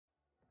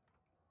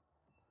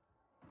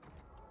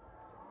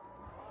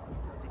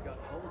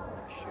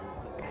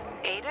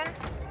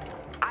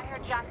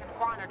Jack and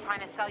Juan are trying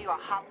to sell you a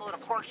hot load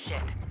of horse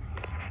shit.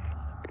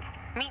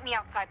 Meet me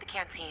outside the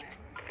canteen.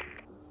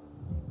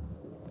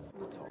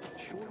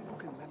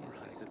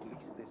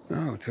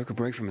 Oh, took a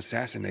break from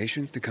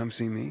assassinations to come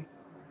see me?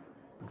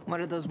 What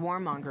do those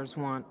warmongers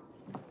want?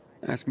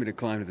 Asked me to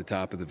climb to the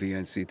top of the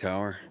VNC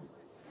tower.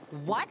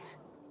 What?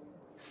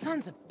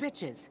 Sons of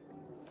bitches.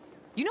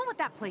 You know what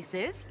that place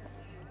is?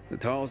 The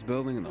tallest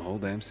building in the whole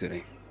damn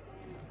city.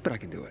 But I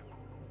can do it.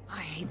 I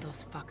hate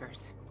those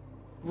fuckers.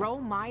 Ro,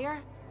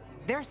 Meyer,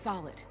 they're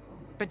solid.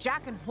 But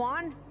Jack and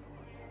Juan?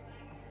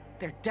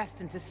 They're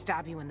destined to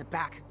stab you in the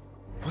back.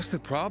 What's the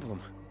problem?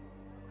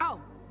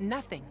 Oh,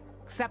 nothing.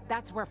 Except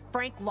that's where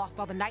Frank lost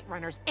all the Night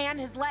Runners and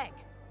his leg.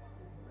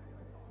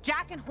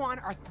 Jack and Juan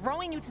are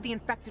throwing you to the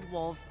infected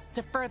wolves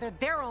to further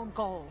their own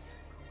goals.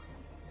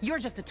 You're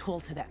just a tool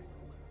to them.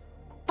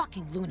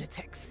 Fucking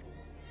lunatics.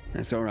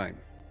 That's all right.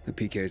 The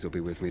PKs will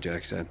be with me,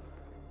 Jack said.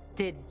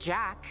 Did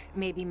Jack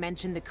maybe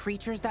mention the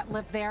creatures that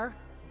live there?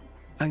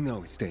 I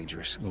know it's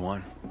dangerous,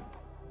 Luan.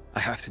 I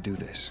have to do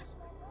this.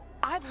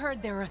 I've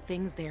heard there are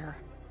things there.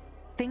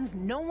 Things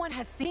no one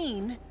has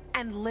seen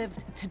and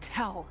lived to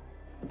tell.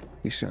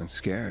 You sound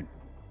scared.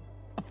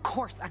 Of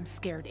course I'm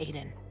scared,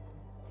 Aiden.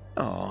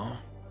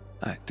 Aw,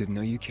 I didn't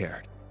know you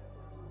cared.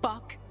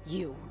 Fuck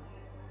you.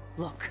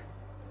 Look,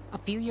 a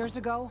few years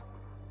ago,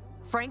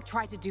 Frank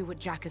tried to do what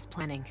Jack is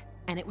planning,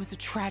 and it was a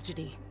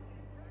tragedy.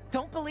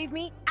 Don't believe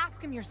me?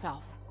 Ask him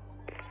yourself.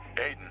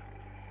 Aiden,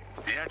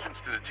 the entrance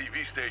to the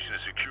TV station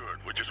is secured.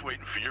 We're just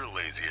waiting for your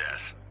lazy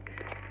ass.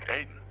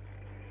 Aiden,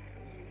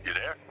 you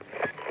there?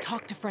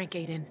 Talk to Frank,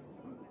 Aiden.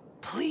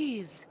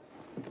 Please.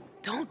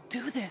 Don't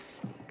do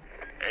this.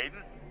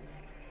 Aiden?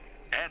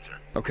 Answer.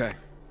 Okay,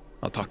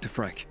 I'll talk to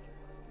Frank.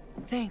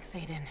 Thanks,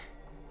 Aiden.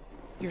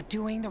 You're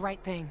doing the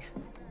right thing.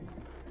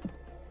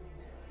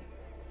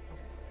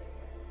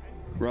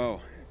 Ro,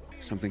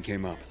 something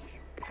came up.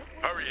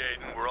 Hurry,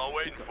 Aiden. We're all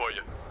waiting for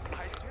you.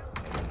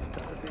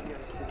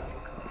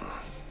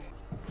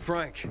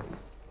 Frank,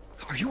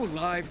 are you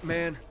alive,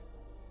 man?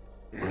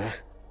 Huh?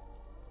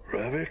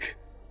 Ravik?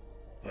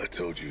 I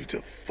told you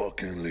to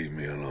fucking leave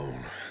me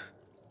alone.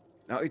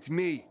 Now it's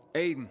me,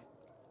 Aiden.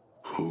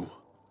 Who?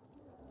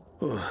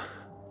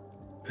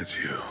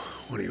 It's you.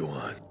 What do you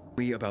want?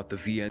 Me about the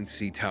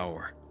VNC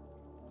tower.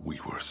 We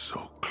were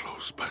so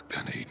close back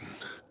then,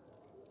 Aiden.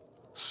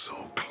 So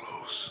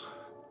close.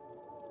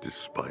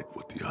 Despite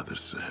what the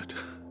others said.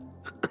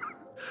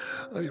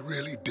 I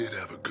really did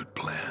have a good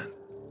plan.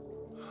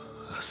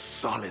 A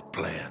solid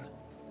plan.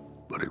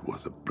 But it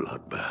was a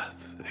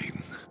bloodbath,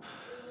 Aiden.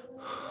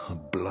 A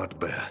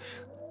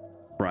bloodbath.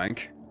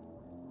 Frank,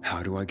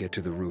 how do I get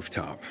to the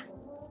rooftop?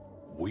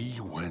 We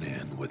went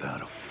in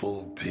without a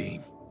full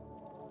team.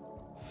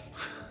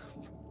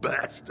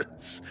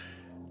 Bastards.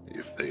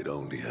 If they'd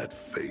only had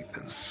faith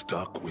and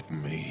stuck with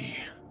me.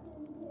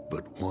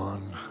 But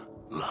one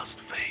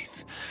lost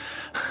faith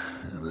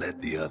and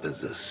led the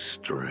others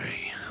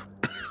astray.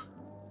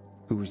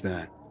 Who was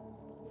that?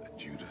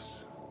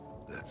 Judas.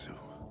 That's who.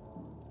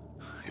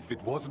 If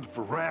it wasn't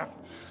for Raph,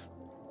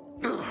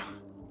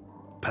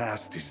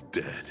 past is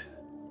dead.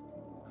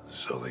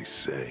 So they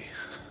say.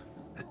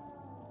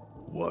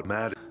 What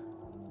mattered?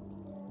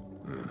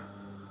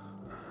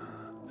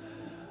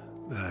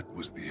 That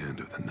was the end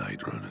of the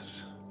Night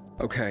Runners.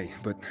 Okay,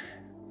 but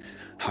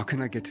how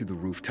can I get to the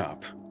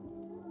rooftop?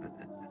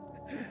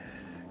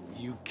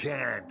 You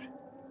can't.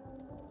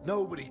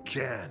 Nobody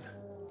can.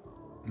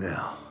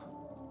 Now,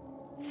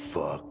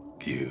 fuck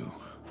you.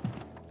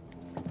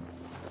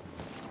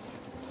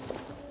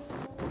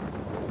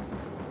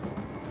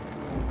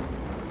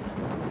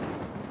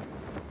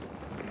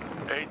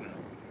 Aiden,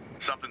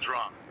 something's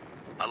wrong.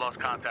 I lost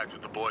contact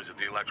with the boys at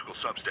the electrical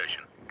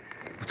substation.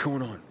 What's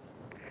going on?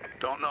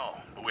 Don't know,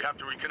 but we have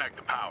to reconnect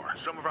the power.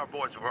 Some of our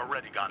boys have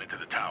already gone into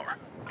the tower.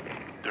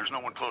 There's no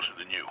one closer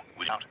than you.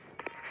 We out?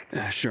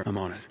 Sure, I'm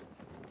on it.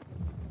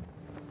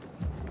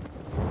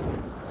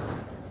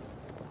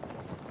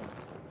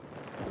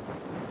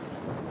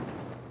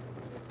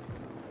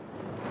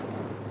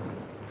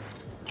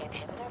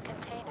 Inhibitor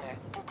container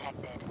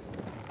detected.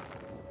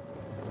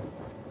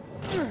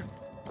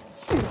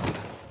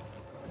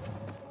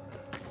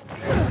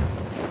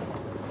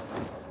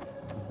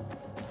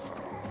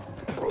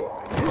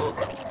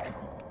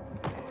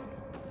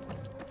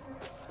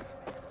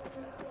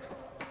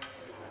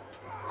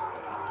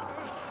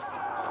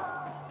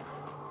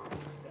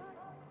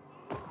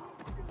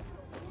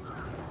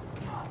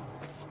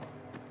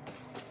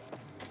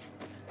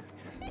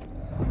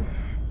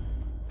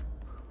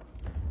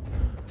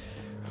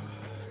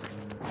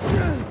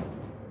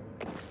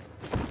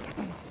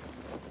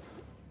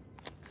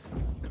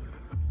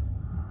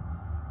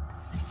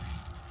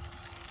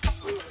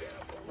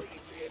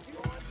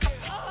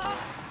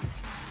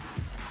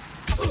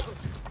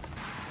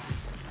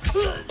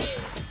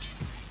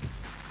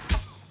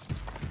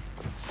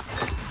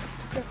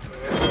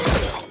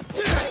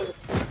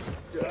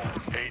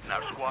 Aiden,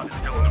 our squad is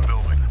still in the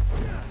building.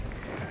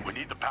 We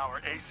need the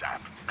power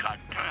ASAP. God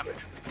damn it.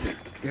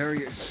 The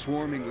area is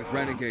swarming with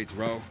renegades,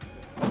 Ro.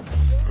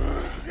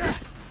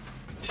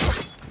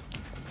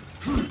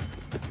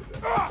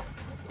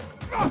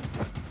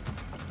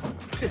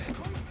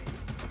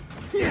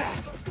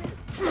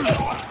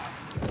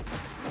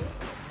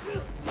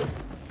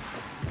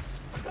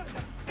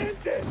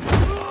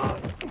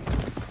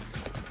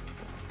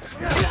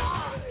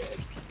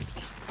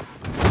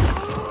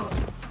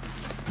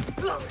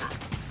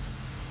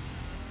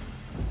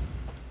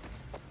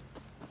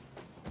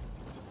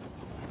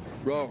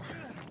 Bro,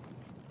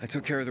 I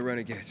took care of the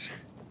renegades.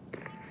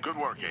 Good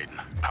work,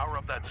 Aiden. Power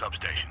up that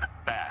substation.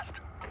 Fast.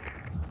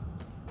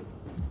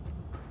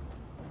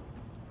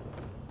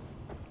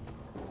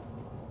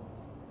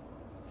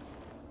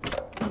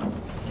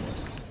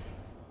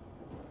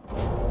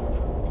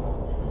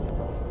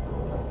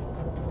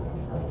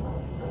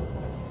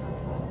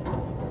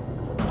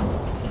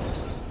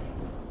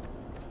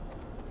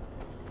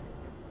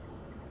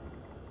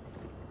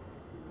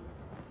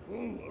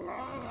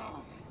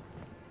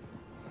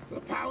 The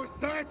power's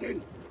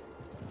starting.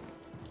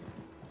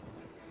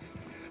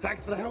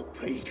 Thanks for the help,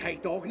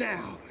 PK Dog.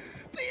 Now,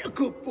 be a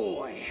good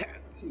boy.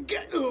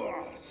 Get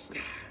lost.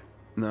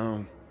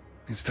 No,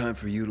 it's time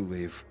for you to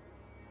leave.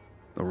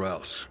 Or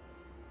else.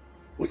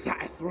 Was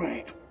that a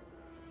threat?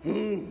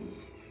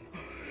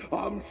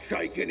 I'm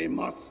shaking in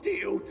my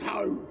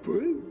steel-toed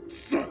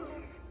boots.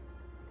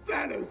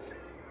 Fellas.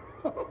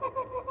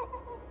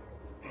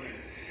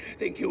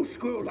 Think he'll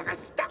squeal like a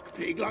stuck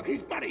pig like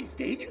his buddies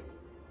did?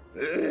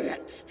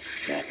 Let's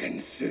check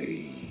and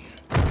see.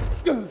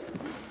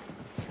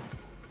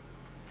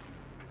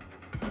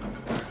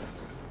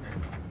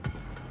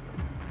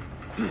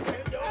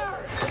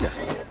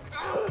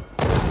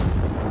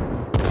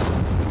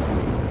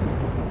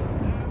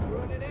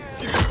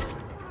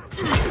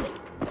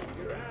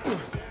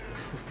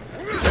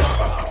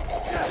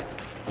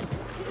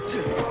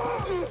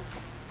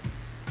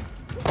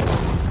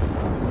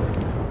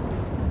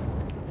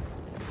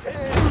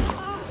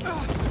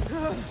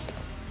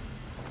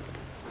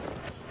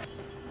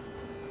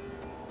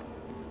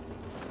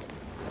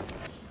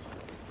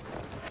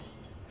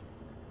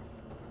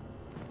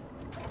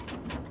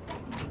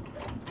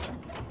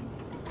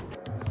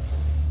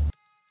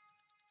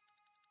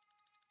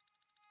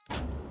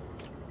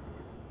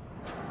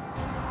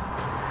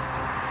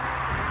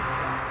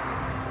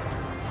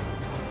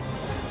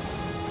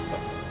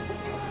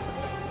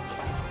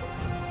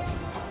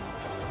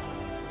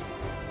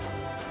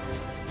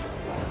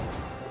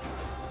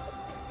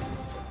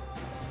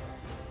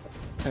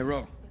 Hey,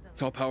 Ro.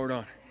 It's all powered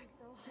on.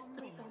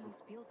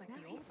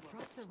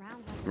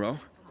 Ro?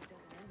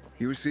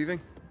 You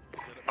receiving?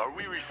 Are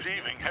we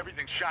receiving?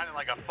 Everything's shining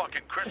like a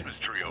fucking Christmas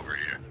tree over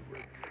here.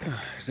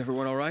 Is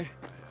everyone all right?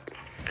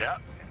 Yeah.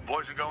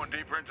 Boys are going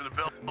deeper into the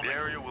building. The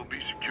area will be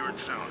secured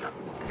soon.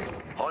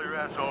 Haul your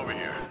ass over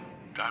here.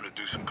 Time to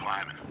do some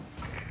climbing.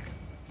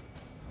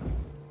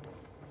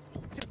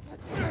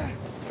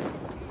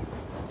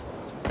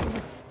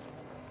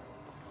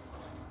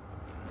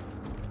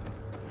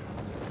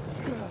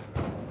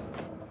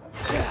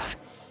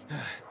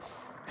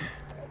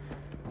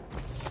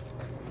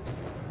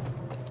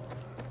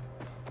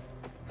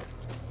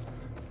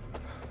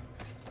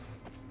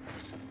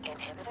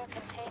 Inhibitor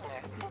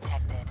container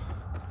detected.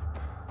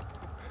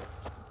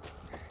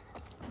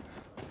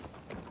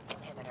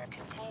 Inhibitor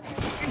container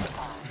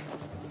identified.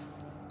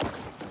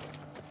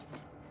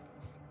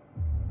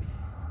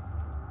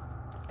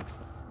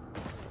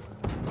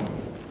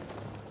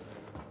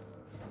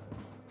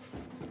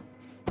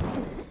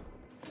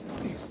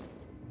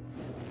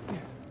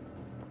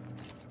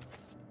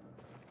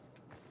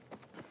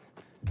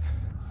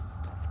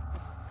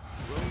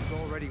 Room's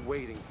already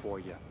waiting for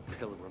you,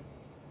 Pilgrim.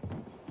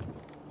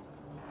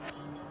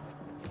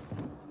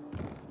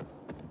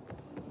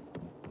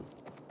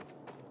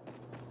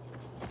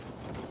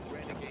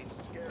 Renegades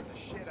scared the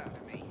shit out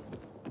of me.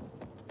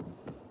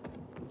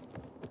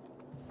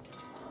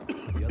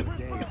 The other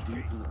day, a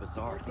dude from the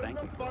bazaar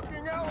thanked me for it.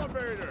 Fucking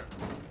elevator!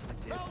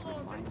 Like How this long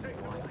reminds did it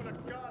me take to why open a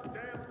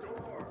goddamn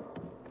door?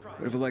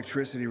 What if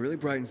electricity really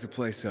brightens the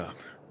place up?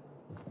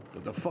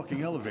 But the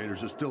fucking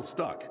elevators are still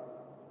stuck.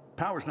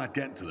 Power's not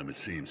getting to them, it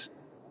seems.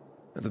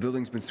 The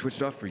building's been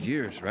switched off for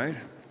years, right?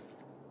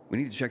 We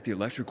need to check the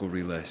electrical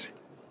relays.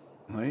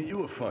 Well, ain't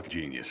you a fuck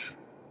genius?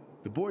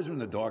 The boys are in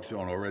the dark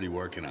zone already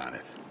working on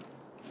it.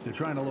 They're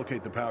trying to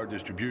locate the power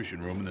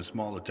distribution room in the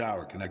smaller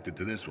tower connected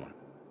to this one.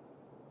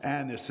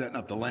 And they're setting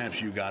up the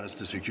lamps you got us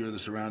to secure the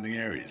surrounding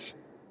areas.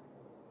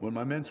 When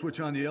my men switch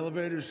on the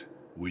elevators,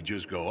 we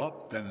just go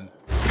up and...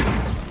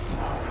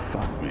 Oh,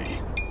 fuck me.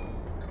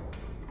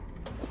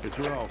 It's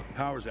Ro.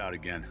 Power's out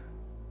again.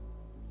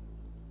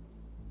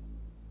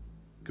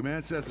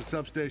 Command says the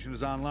substation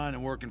is online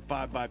and working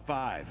 5 by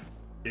 5.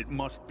 It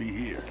must be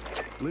here.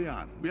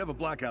 Leon, we have a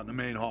blackout in the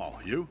main hall.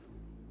 You?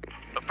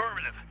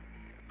 Affirmative.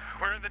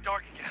 We're in the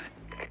dark again.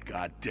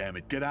 God damn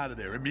it, get out of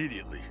there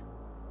immediately.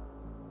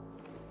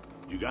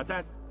 You got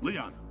that?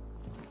 Leon?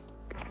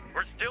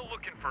 We're still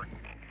looking for...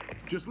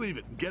 Just leave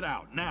it and get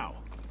out,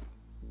 now.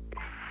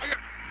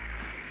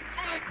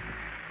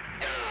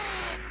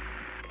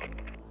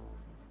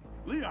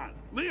 Leon!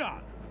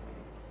 Leon!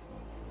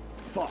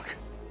 Fuck.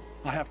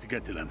 I have to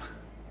get to them.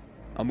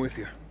 I'm with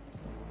you.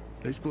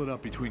 They split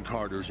up between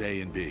corridors A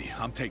and B.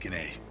 I'm taking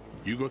A.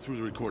 You go through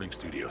the recording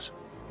studios.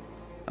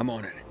 I'm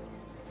on it.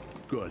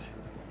 Good.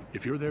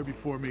 If you're there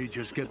before me,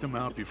 just get them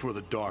out before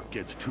the dark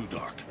gets too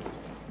dark.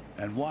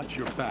 And watch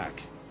your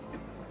back.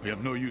 We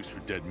have no use for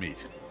dead meat.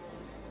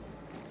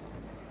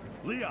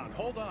 Leon,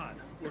 hold on.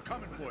 We're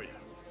coming for you.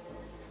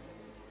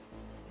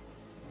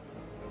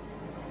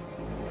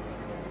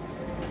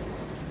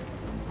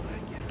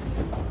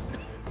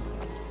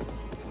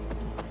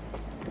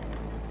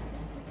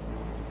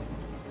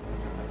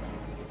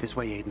 This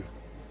way, Aiden.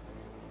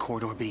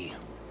 Corridor B.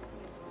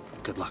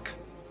 Good luck.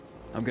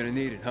 I'm gonna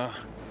need it, huh?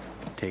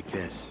 Take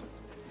this.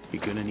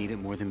 You're gonna need it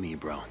more than me,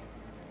 bro.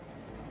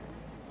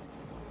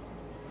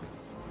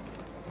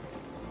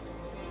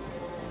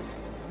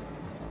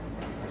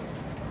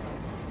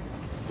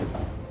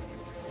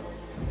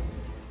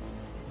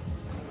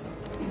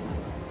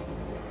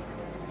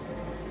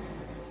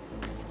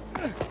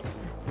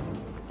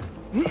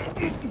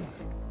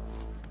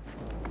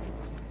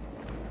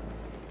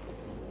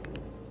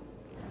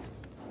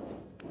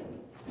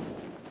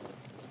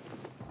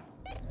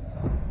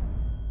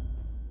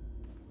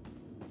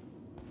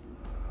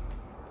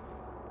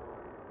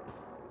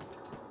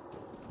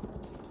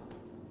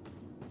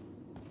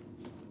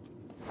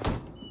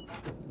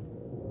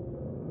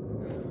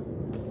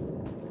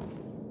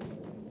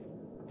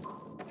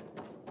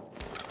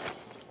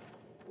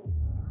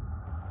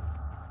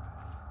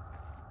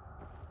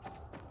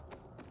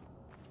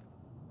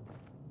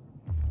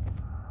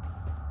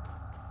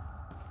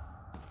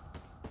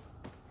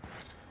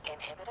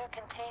 Inhibitor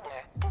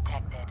container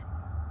detected.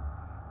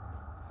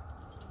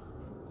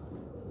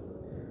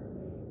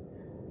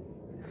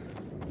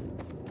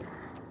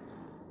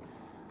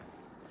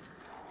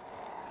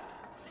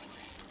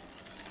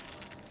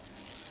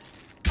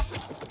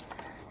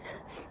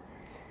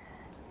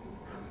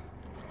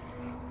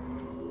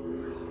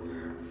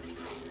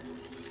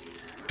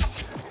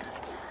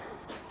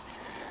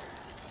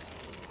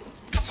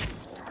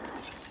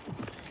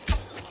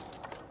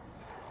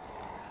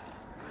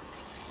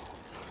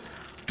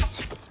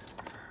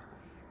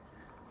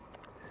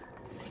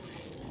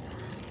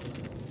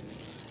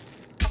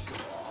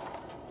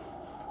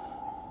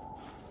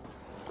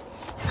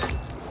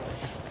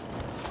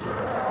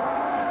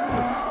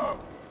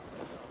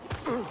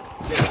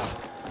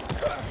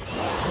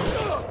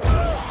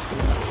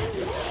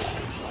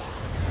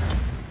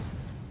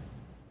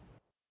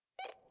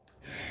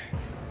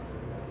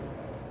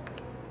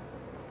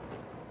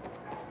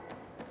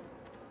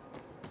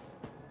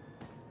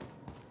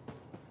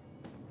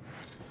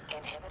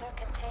 Inhibitor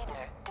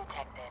container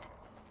detected.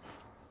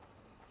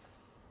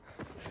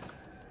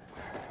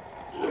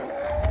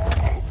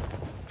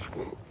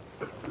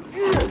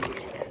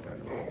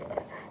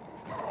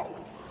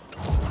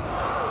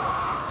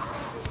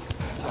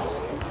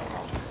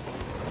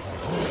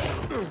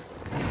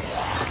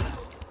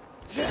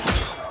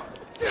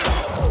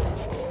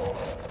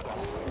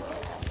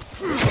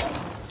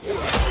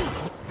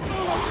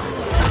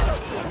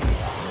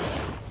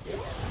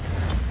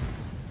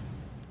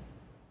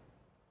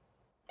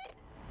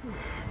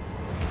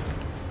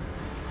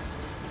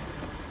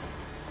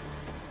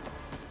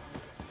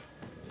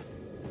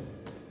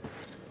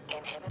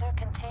 Inhibitor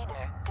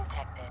container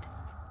detected.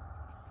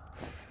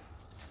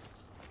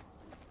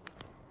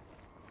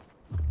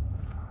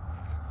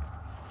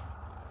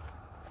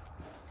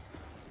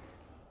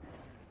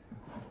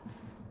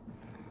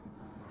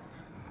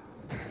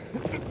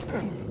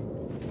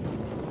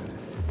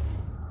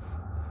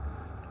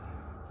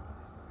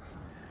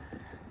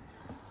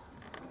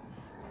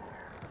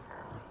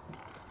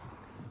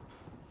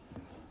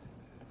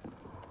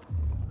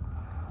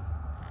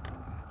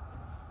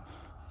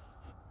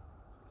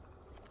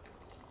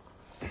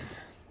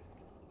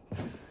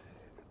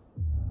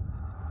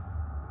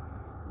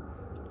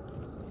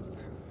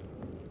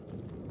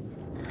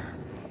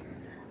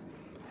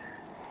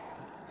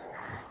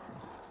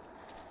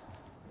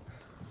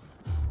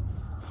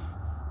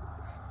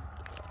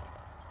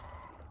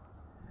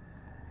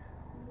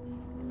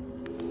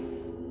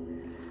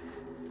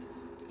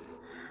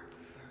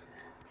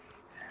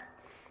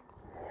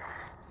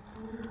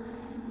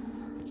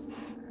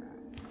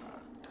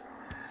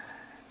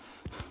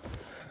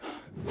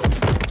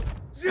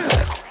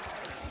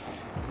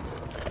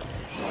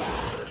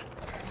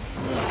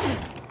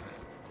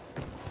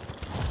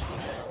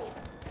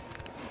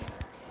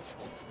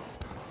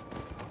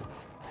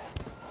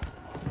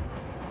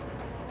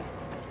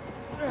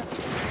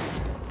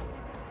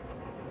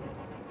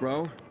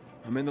 Bro,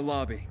 I'm in the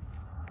lobby.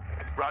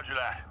 Roger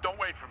that. Don't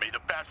wait for me. The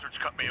bastards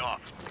cut me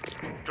off.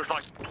 There's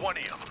like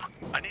 20 of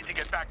them. I need to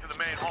get back to the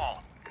main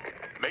hall.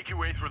 Make your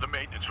way through the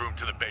maintenance room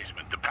to the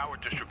basement. The power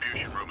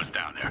distribution room is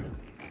down there.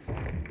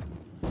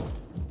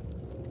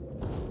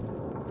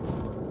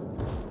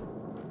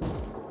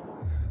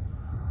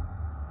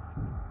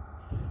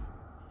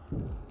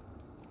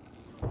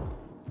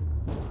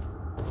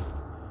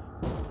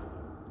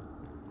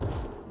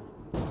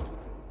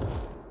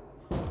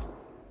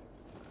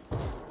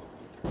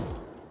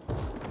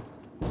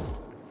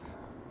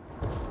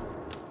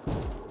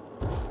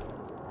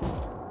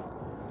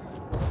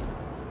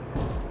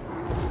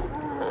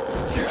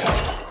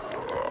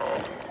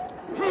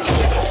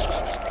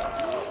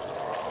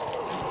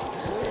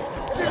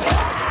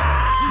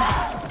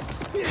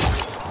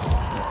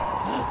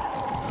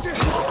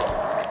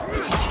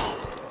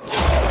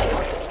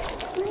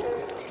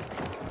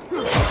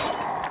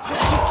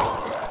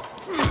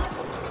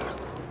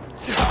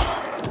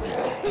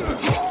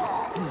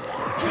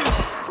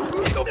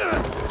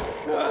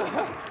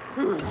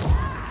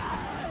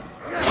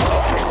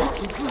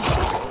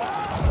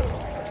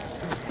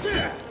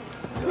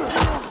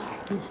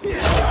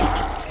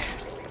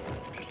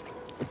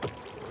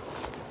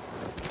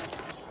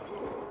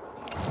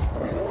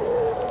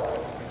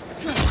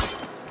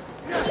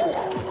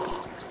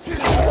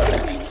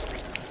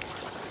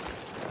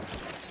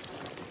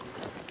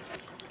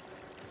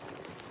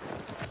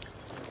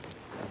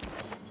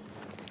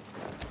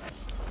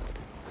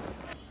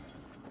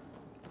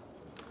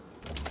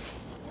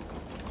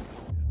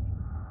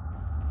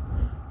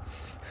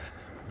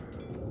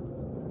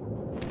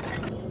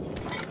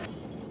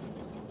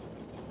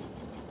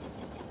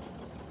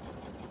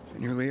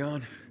 And you're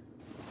Leon?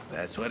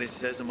 That's what it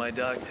says on my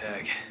dog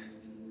tag.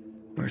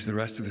 Where's the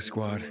rest of the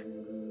squad?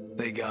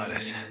 They got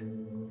us.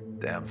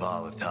 Damn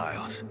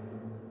volatiles.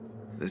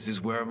 This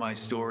is where my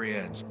story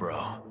ends,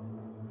 bro.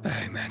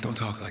 Hey, man, don't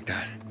talk like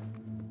that.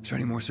 Is there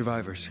any more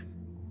survivors?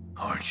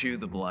 Aren't you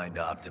the blind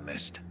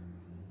optimist?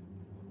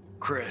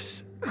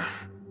 Chris,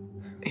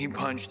 he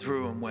punched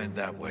through and went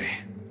that way.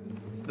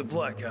 The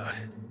blackout.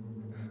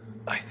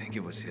 I think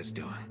it was his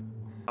doing.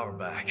 Power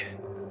back.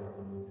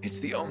 It's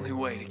the only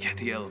way to get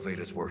the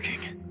elevators working.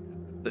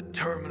 The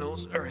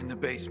terminals are in the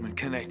basement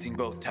connecting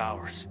both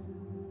towers.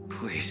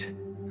 Please,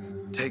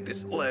 take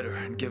this letter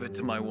and give it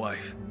to my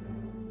wife.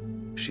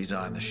 She's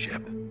on the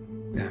ship.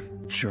 Yeah,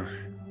 sure.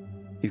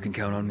 You can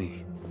count on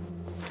me.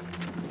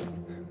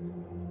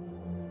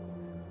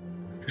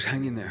 Just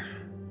hang in there.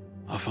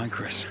 I'll find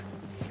Chris.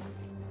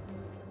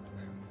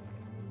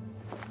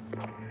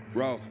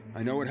 Ro,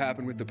 I know what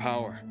happened with the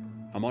power.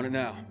 I'm on it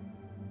now.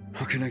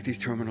 I'll connect these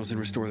terminals and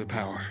restore the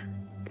power.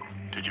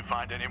 Did you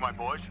find any of my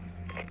boys?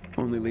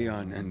 Only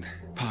Leon and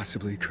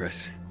possibly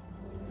Chris.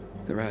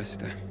 The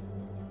rest,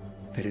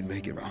 they didn't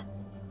make it, Ro.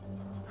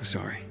 I'm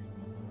sorry.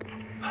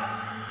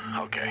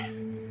 Okay.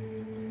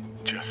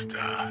 Just,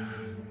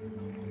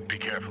 be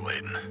careful,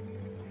 Aiden.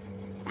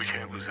 We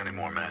can't lose any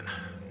more men.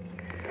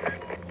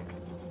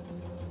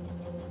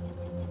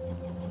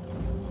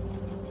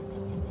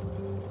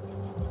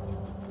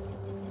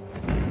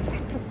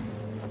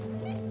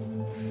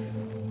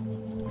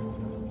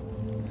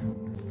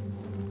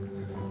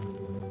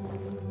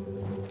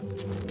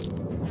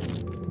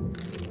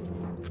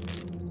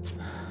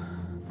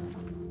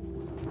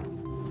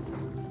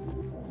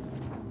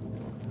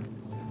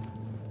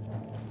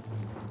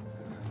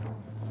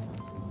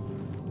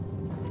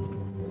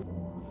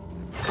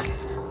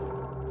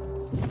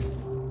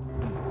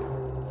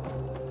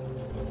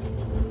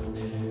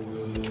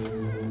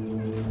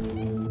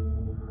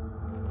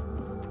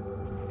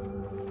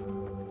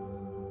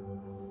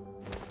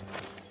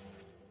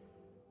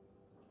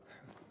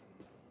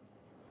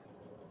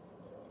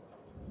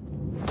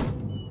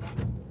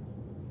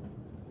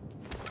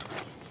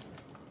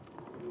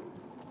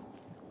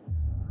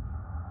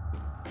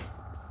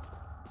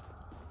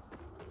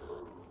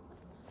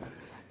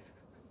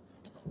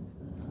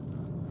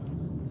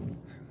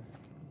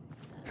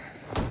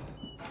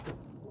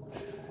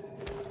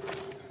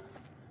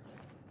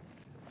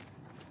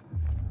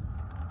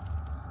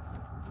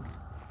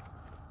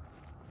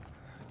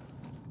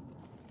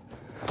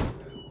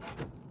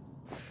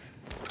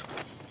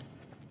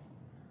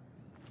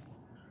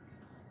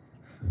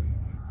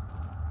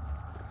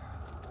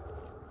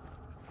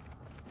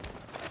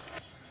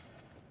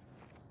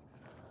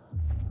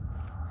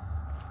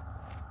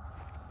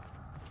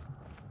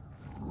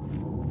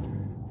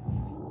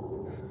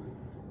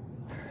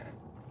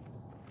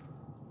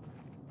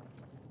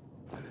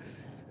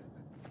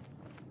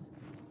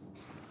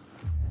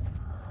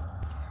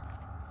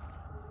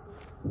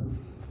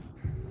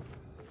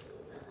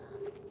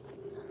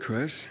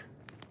 Chris?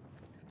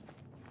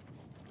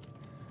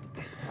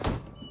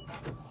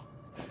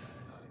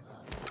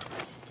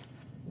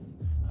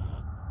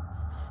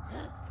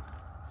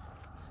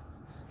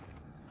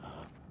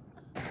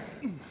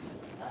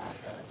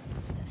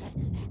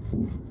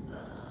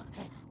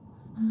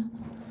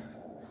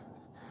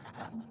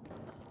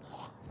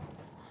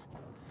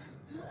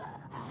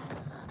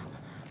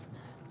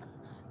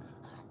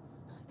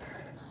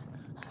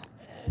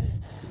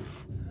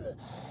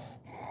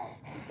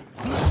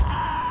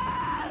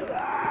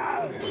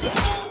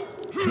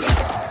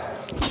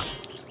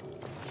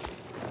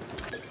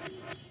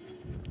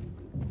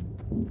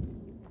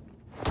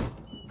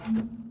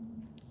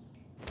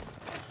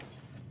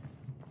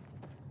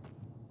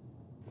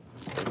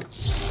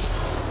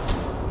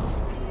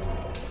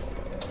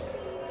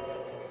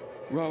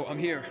 Ro, I'm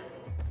here.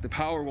 The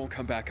power won't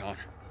come back on.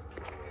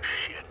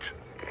 Shit.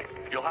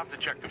 You'll have to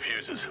check the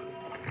fuses.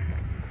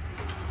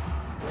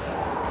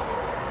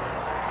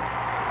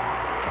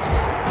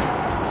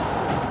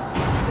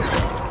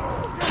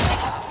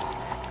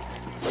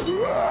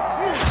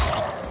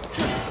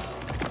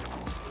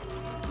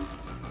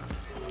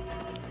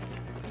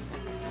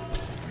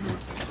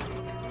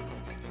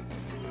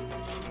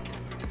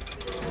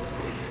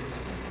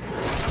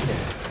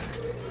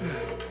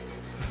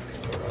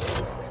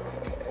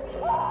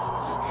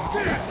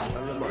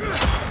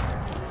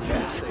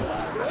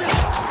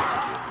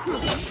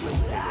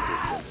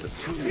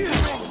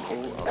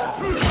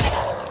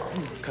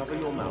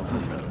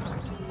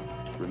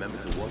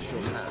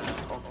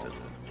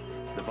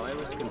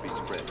 can be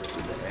spread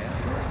through the air,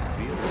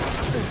 via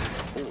water,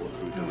 or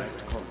through direct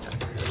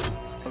contact.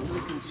 Only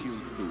consume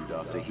food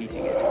after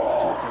heating it to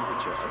a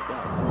temperature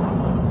above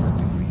 100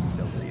 degrees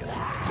Celsius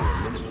for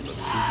a minimum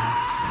of 2 minutes.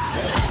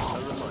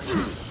 A reminder,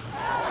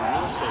 for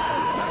your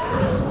safety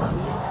and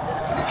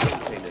please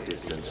maintain a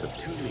distance of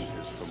 2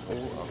 meters from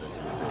all others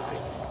in the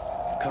building.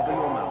 Cover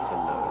your mouth and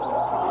nose.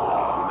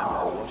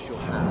 Remember to wash your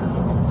hands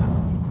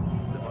often.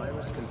 The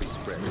virus can be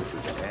spread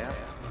through the air,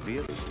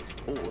 via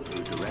or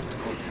through direct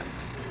contact.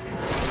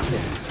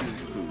 Consume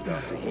food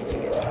after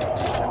heating it to a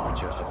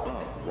temperature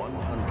above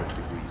 100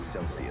 degrees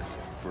Celsius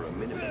for a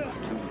minimum of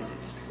 2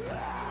 minutes.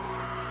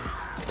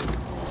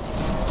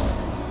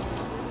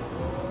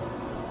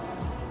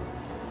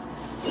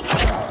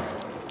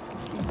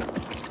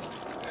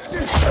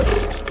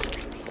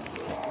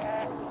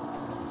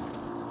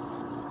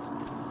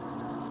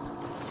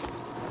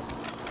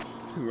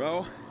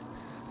 Ro,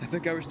 I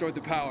think I restored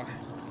the power.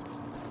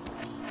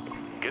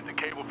 Get the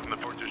cable from the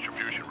power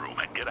distribution room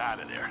and get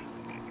out of there.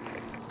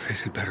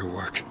 This had better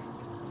work.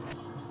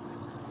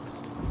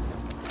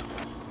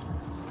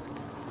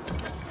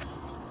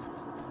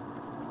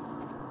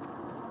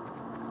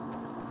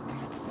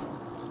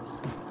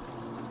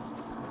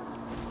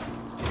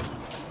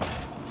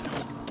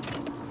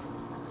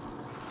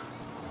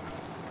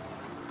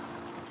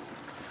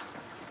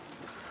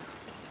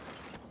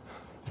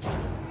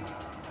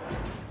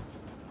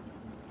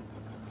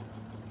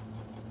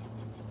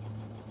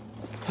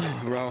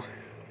 Ro,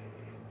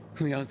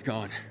 Leon's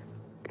gone.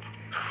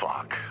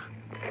 Fuck.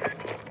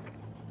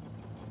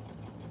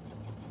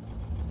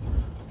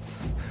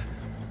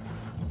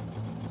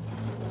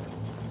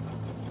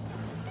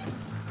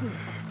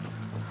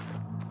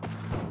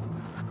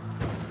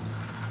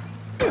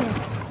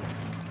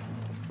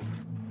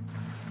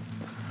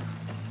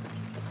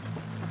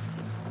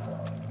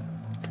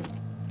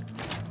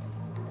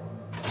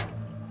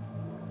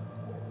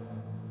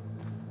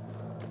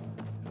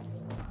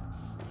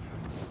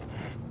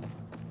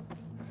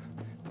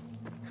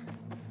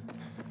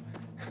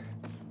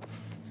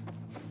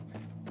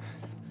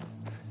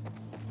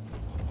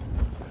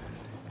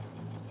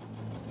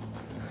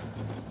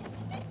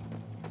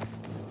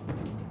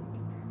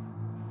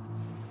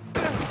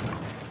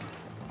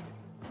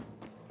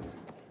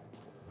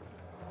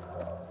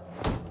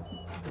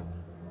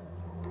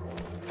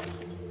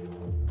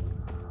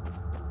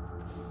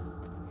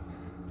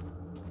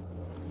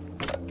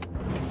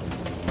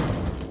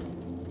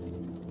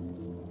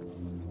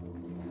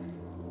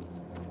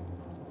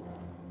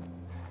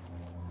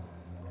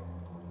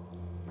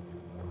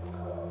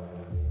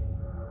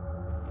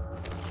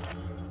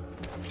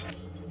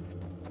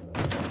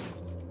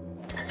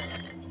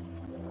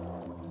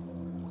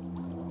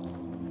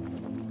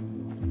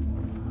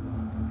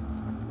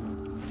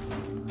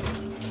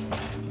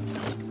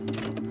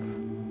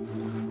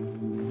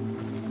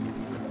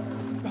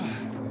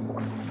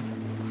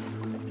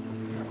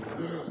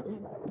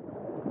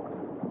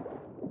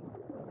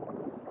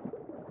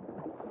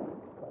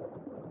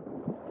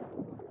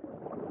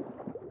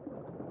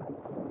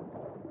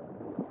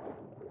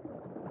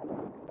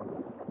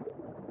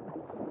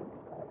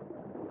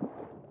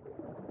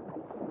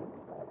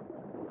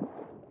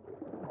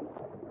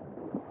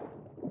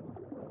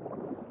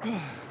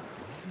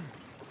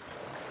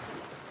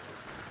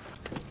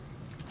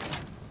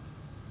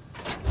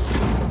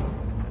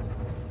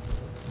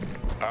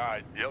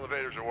 Alright, the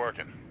elevators are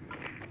working.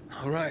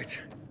 All right.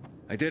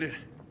 I did it.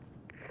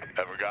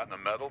 Ever gotten a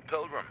medal,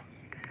 Pilgrim?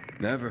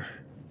 Never.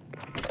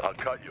 I'll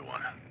cut you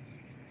one.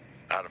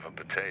 Out of a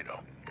potato.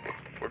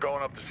 We're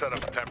going up to set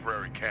up a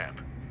temporary camp.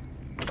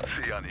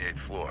 See you on the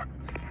 8th floor.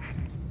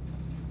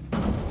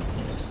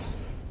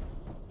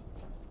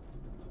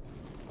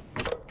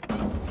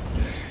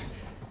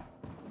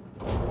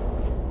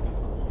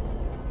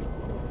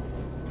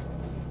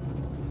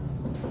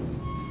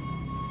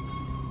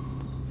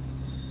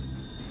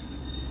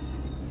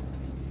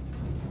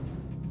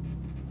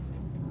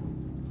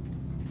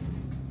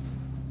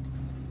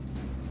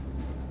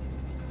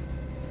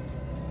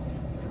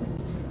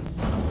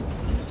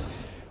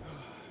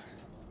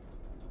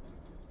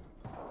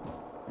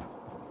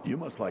 You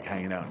must like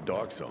hanging out in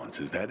dark zones.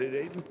 Is that it,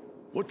 Aiden?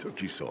 What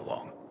took you so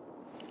long?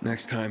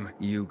 Next time,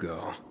 you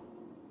go.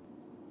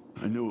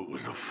 I knew it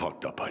was a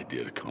fucked up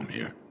idea to come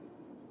here.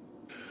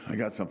 I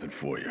got something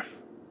for you.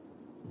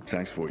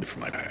 Thanks for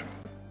my time.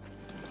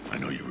 I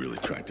know you really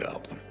tried to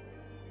help them.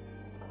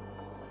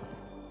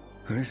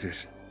 What is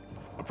this?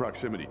 A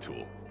proximity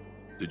tool.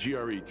 The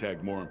GRE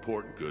tagged more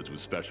important goods with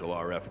special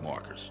RF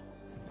markers.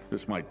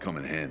 This might come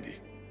in handy.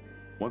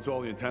 Once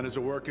all the antennas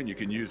are working, you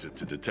can use it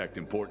to detect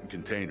important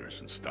containers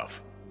and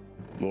stuff.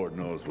 Lord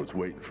knows what's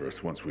waiting for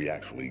us once we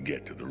actually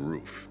get to the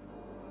roof.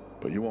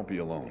 But you won't be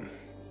alone.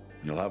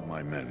 You'll have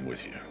my men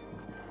with you.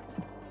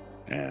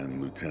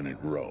 And Lieutenant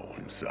Rowe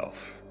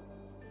himself.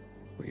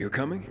 Well, you're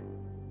coming?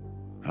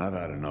 I've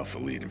had enough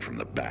of leading from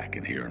the back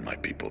and hearing my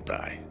people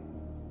die.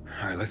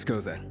 All right, let's go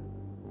then.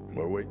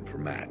 We're waiting for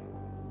Matt.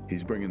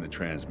 He's bringing the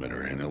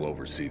transmitter and he'll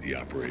oversee the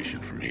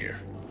operation from here.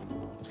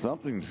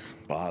 Something's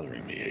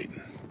bothering me,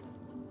 Aiden.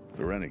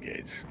 The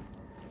renegades.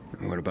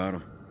 And what about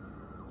them?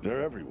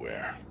 They're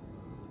everywhere.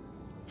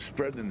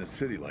 Spreading in the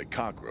city like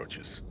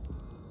cockroaches.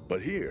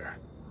 But here,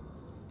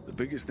 the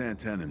biggest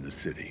antenna in the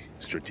city,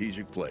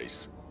 strategic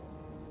place,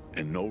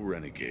 and no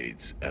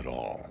renegades at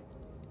all.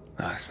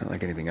 It's not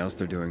like anything else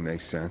they're doing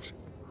makes sense.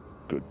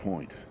 Good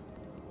point.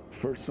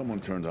 First,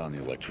 someone turned on the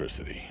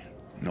electricity.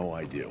 No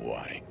idea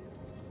why.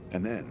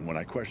 And then, when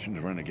I questioned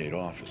the renegade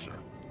officer,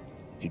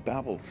 he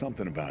babbled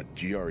something about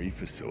GRE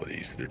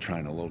facilities they're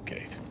trying to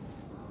locate.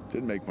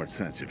 Didn't make much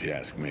sense if you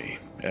ask me.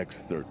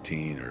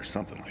 X-13 or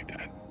something like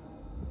that.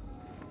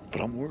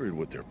 But I'm worried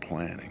what they're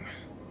planning.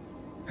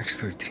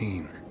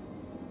 X-13.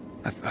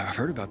 I've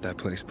heard about that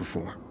place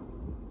before.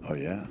 Oh,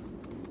 yeah?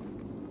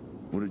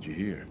 What did you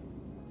hear?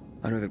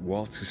 I know that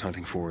Waltz is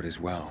hunting for it as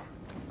well.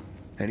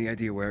 Any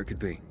idea where it could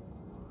be?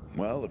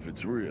 Well, if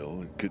it's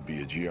real, it could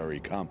be a GRE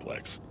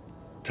complex.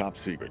 Top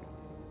secret.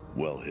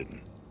 Well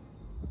hidden.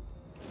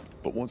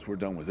 But once we're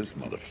done with this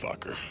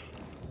motherfucker,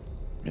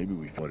 maybe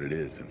we find what it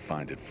is and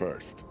find it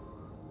first.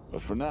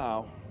 But for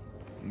now,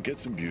 get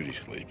some beauty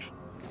sleep.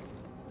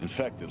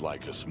 Infected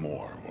like us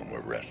more when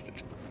we're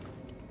rested.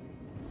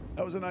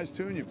 That was a nice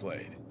tune you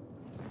played.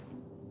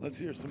 Let's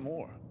hear some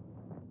more.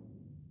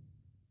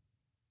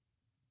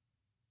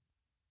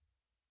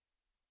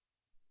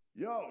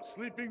 Yo,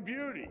 Sleeping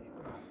Beauty!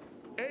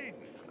 Aiden!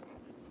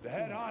 The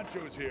head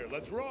honcho's here,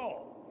 let's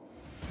roll!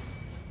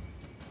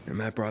 And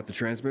Matt brought the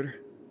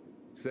transmitter?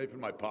 Safe in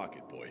my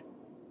pocket, boy.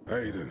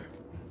 Aiden,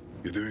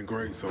 you're doing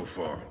great so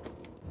far.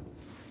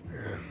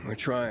 Yeah, we're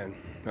trying.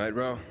 Right,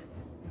 Ro?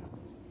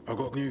 I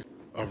got news.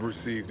 I've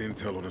received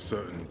intel on a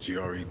certain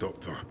GRE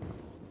doctor.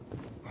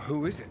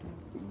 Who is it?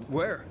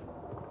 Where?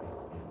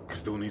 I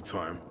still need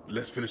time.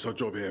 Let's finish our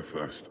job here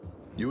first.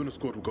 You and the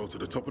squad will go to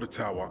the top of the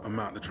tower and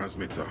mount the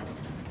transmitter.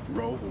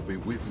 Ro will be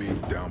with me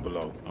down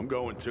below. I'm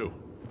going too.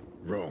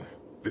 Ro,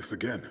 this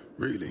again?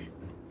 Really?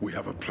 We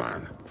have a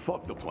plan.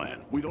 Fuck the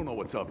plan. We don't know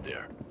what's up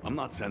there. I'm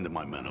not sending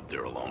my men up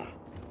there alone.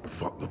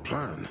 Fuck the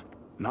plan?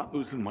 Not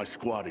losing my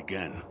squad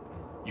again.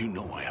 You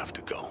know I have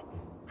to go.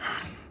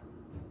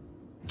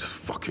 Just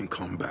fucking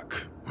come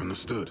back.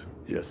 Understood?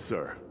 Yes,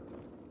 sir.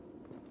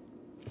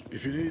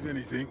 If you need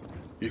anything,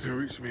 you can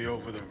reach me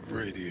over the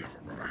radio.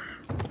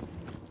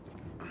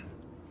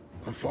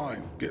 I'm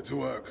fine. Get to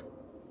work.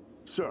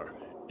 Sir,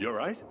 you all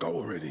right? Go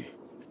already.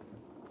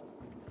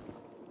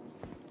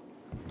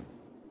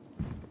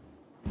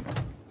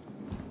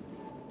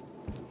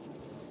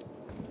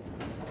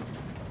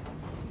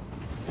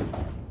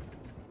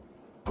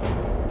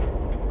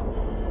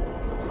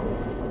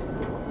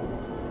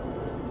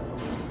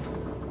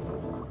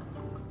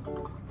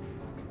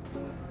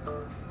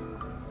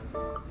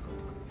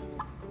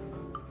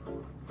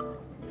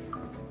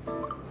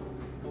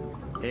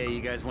 Hey,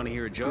 you guys want to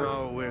hear a joke?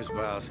 No, where's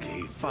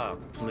Bowski? Fuck,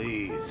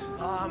 please.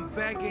 I'm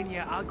begging you.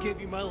 I'll give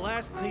you my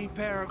last clean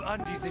pair of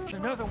undies if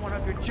another one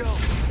of your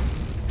jokes.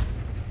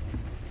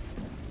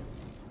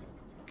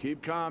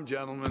 Keep calm,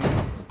 gentlemen.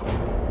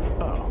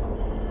 Oh.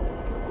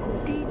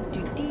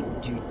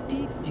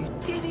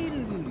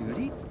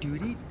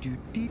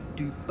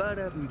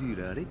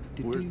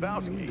 Where's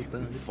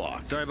Bowski?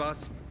 Fuck. Sorry,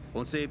 boss.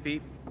 Won't say it,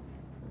 Pete.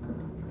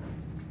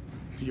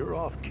 You're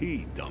off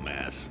key,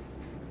 dumbass.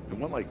 It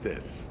went like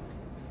this.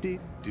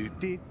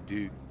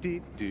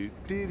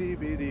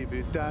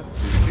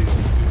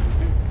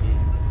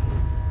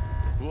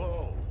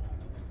 Whoa.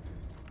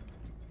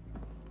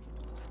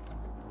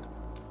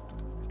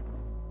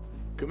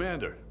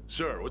 Commander,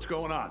 sir, what's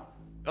going on?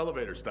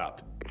 Elevator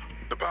stopped.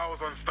 The power's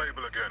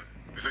unstable again.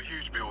 It's a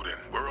huge building.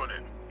 We're on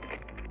it.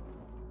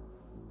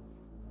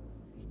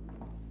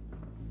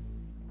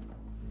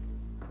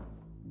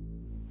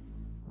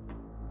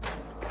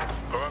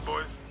 All right,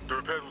 boys. The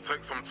repairs will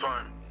take some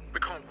time.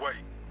 We can't wait.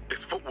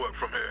 It's footwork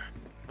from here.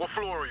 What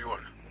floor are you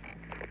on?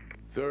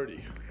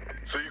 30.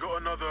 So you got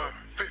another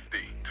 50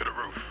 to the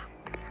roof.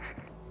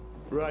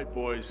 Right,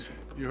 boys.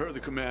 You heard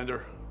the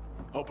commander.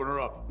 Open her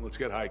up. Let's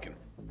get hiking.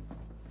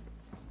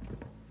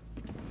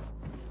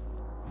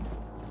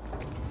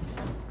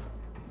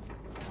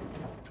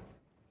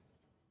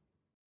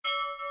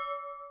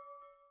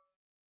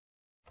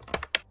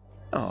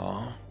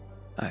 Aw,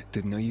 I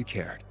didn't know you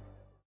cared.